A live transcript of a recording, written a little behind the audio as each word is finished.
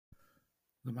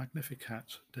The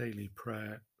Magnificat daily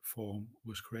prayer form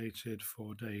was created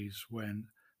for days when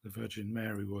the Virgin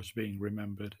Mary was being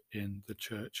remembered in the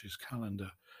Church's calendar.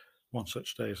 One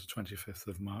such day is the 25th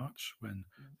of March, when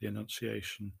the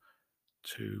Annunciation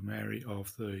to Mary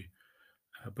of the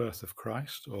birth of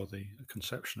Christ, or the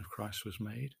conception of Christ, was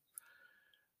made.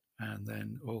 And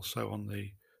then also on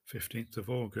the 15th of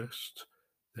August,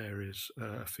 there is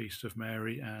a Feast of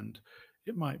Mary, and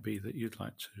it might be that you'd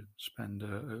like to spend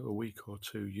a week or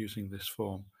two using this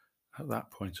form at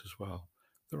that point as well.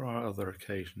 There are other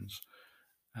occasions,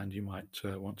 and you might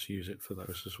want to use it for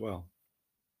those as well.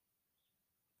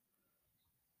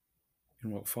 In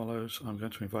what follows, I'm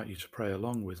going to invite you to pray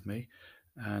along with me,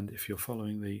 and if you're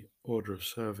following the order of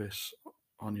service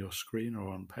on your screen or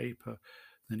on paper,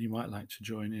 then you might like to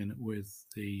join in with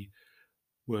the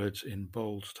words in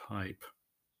bold type.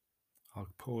 I'll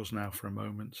pause now for a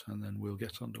moment and then we'll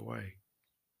get underway.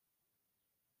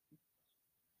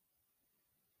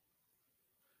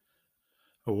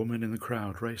 A woman in the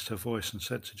crowd raised her voice and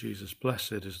said to Jesus,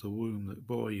 "Blessed is the womb that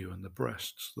bore you and the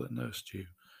breasts that nursed you."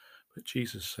 But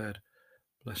Jesus said,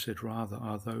 "Blessed rather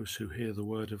are those who hear the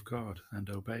word of God and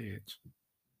obey it."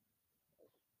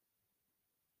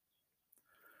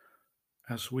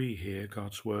 As we hear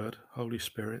God's word, Holy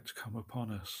Spirit, come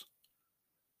upon us.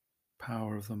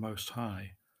 Power of the Most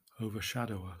High,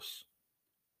 overshadow us.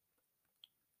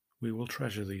 We will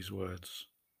treasure these words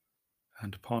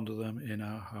and ponder them in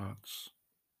our hearts.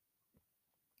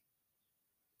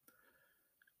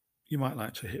 You might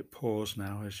like to hit pause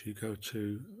now as you go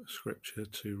to Scripture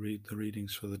to read the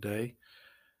readings for the day,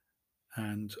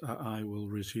 and I will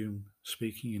resume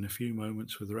speaking in a few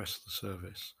moments with the rest of the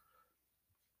service.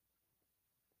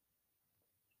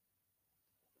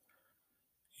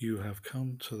 You have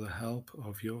come to the help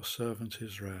of your servant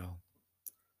Israel,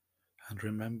 and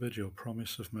remembered your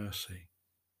promise of mercy,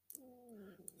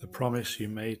 the promise you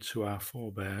made to our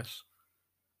forebears,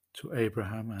 to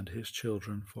Abraham and his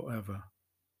children forever.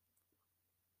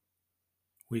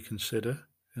 We consider,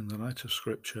 in the light of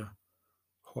Scripture,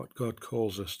 what God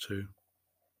calls us to.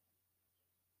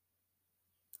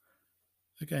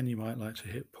 Again, you might like to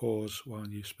hit pause while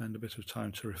you spend a bit of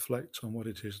time to reflect on what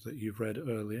it is that you've read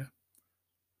earlier.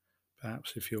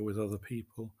 Perhaps if you're with other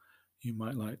people, you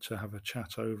might like to have a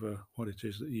chat over what it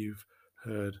is that you've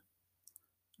heard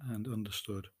and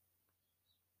understood.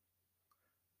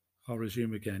 I'll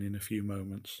resume again in a few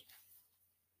moments.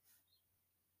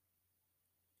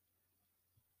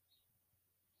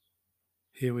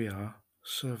 Here we are,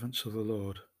 servants of the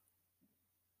Lord.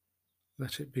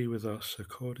 Let it be with us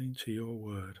according to your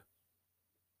word.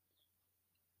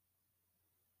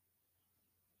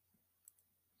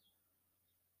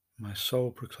 My soul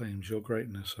proclaims your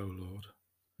greatness, O Lord.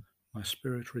 My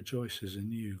spirit rejoices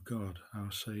in you, God,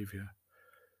 our Saviour.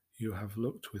 You have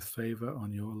looked with favour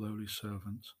on your lowly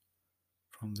servant.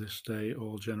 From this day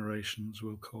all generations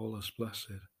will call us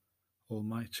blessed.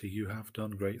 Almighty, you have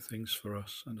done great things for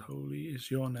us, and holy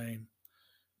is your name.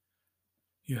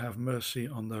 You have mercy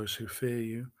on those who fear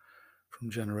you from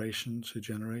generation to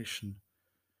generation.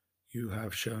 You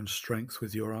have shown strength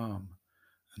with your arm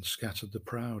and scattered the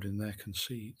proud in their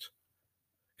conceit,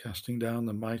 casting down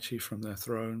the mighty from their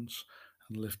thrones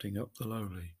and lifting up the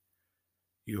lowly.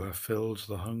 You have filled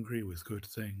the hungry with good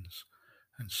things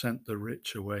and sent the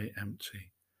rich away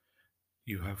empty.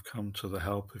 You have come to the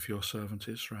help of your servant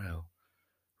Israel,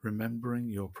 remembering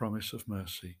your promise of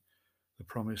mercy, the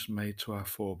promise made to our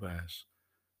forebears,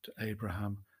 to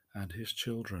Abraham and his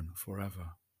children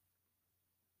forever.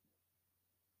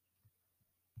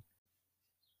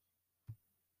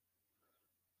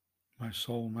 My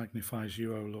soul magnifies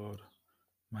you, O Lord.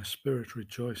 My spirit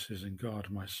rejoices in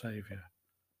God, my Saviour.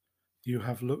 You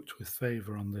have looked with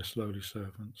favour on this lowly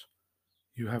servant.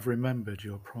 You have remembered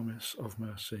your promise of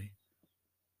mercy.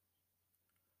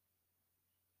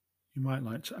 You might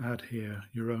like to add here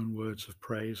your own words of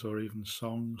praise or even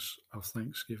songs of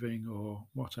thanksgiving or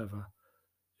whatever.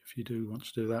 If you do want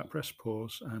to do that, press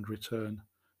pause and return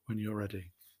when you're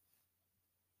ready.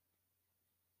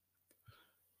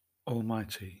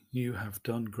 Almighty, you have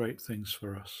done great things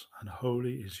for us, and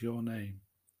holy is your name.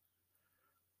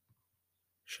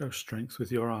 Show strength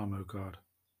with your arm, O God.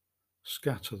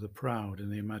 Scatter the proud in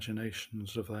the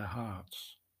imaginations of their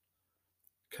hearts.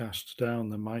 Cast down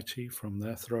the mighty from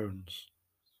their thrones,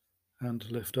 and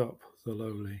lift up the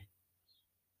lowly.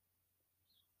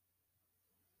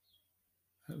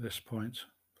 At this point,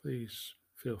 please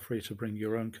feel free to bring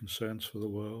your own concerns for the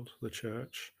world, the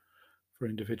church, for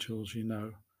individuals you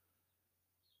know.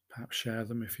 Perhaps share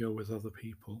them if you're with other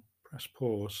people. Press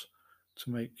pause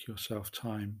to make yourself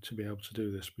time to be able to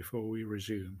do this before we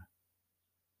resume.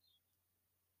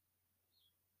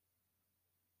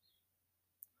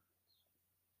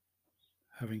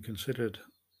 Having considered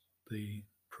the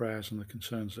prayers and the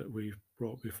concerns that we've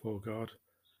brought before God,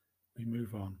 we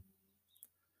move on.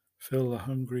 Fill the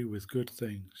hungry with good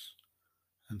things,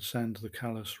 and send the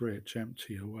callous rich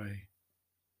empty away.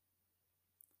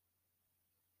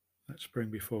 Let's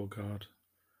bring before God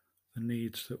the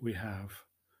needs that we have,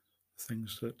 the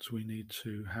things that we need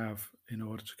to have in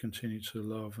order to continue to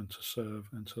love and to serve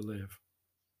and to live.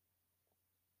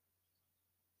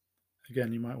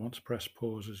 Again, you might want to press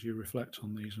pause as you reflect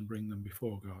on these and bring them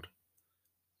before God.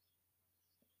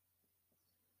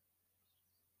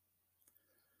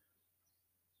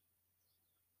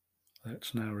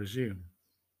 Let's now resume.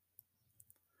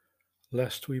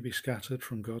 Lest we be scattered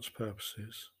from God's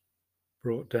purposes,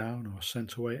 brought down or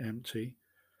sent away empty,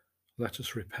 let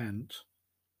us repent,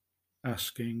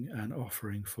 asking and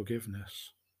offering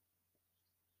forgiveness.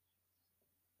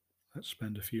 Let's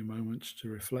spend a few moments to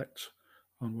reflect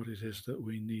on what it is that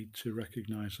we need to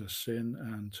recognize as sin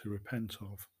and to repent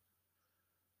of,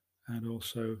 and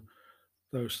also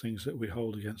those things that we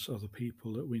hold against other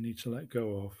people that we need to let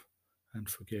go of and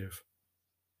forgive.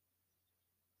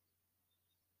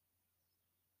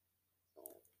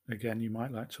 Again, you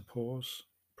might like to pause,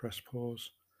 press pause,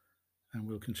 and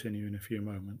we'll continue in a few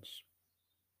moments.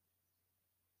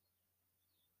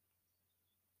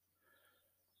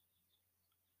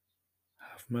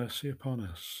 Have mercy upon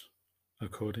us,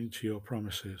 according to your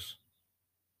promises.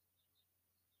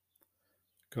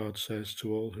 God says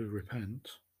to all who repent,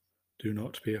 do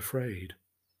not be afraid,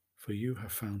 for you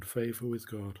have found favor with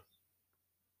God.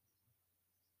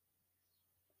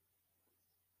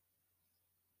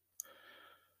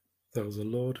 Though the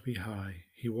Lord be high,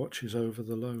 he watches over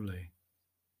the lowly.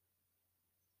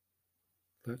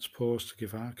 Let's pause to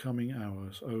give our coming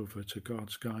hours over to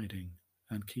God's guiding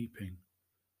and keeping.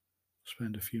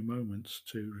 Spend a few moments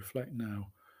to reflect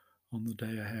now on the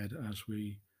day ahead as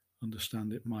we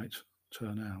understand it might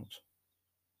turn out.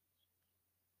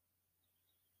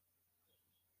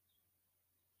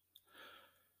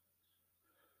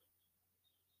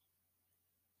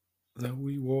 Though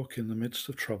we walk in the midst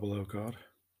of trouble, O God,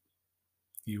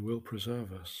 you will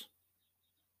preserve us.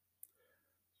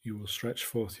 You will stretch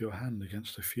forth your hand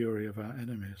against the fury of our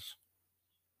enemies.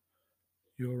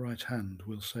 Your right hand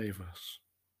will save us.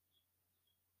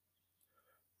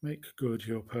 Make good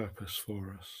your purpose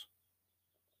for us.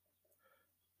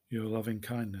 Your loving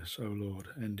kindness, O Lord,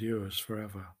 endures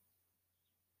forever.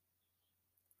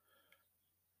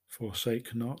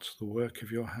 Forsake not the work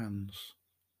of your hands.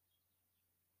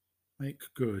 Make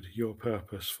good your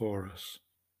purpose for us.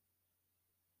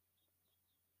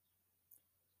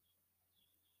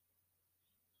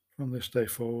 From this day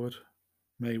forward,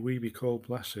 may we be called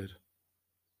blessed,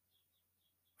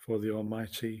 for the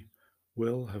Almighty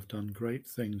will have done great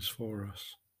things for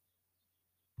us.